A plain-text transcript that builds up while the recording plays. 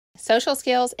Social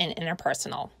skills and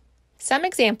interpersonal. Some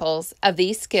examples of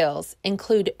these skills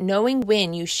include knowing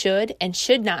when you should and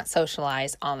should not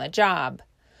socialize on the job.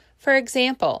 For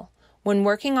example, when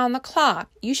working on the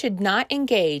clock, you should not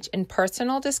engage in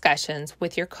personal discussions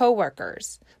with your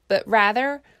coworkers, but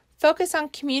rather focus on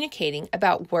communicating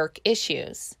about work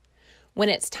issues. When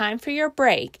it's time for your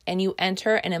break and you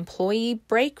enter an employee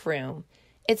break room,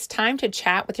 it's time to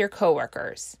chat with your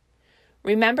coworkers.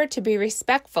 Remember to be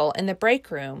respectful in the break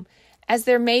room, as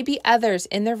there may be others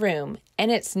in the room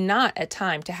and it's not a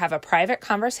time to have a private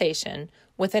conversation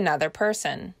with another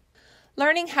person.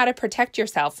 Learning how to protect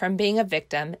yourself from being a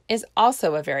victim is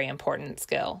also a very important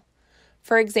skill.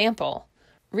 For example,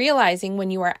 realizing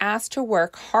when you are asked to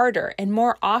work harder and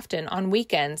more often on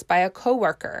weekends by a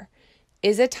coworker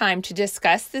is a time to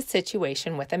discuss the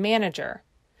situation with a manager.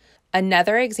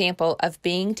 Another example of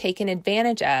being taken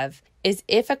advantage of is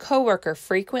if a coworker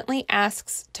frequently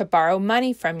asks to borrow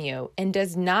money from you and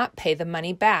does not pay the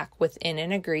money back within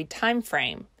an agreed time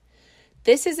frame.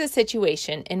 This is a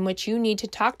situation in which you need to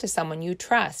talk to someone you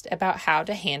trust about how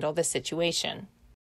to handle the situation.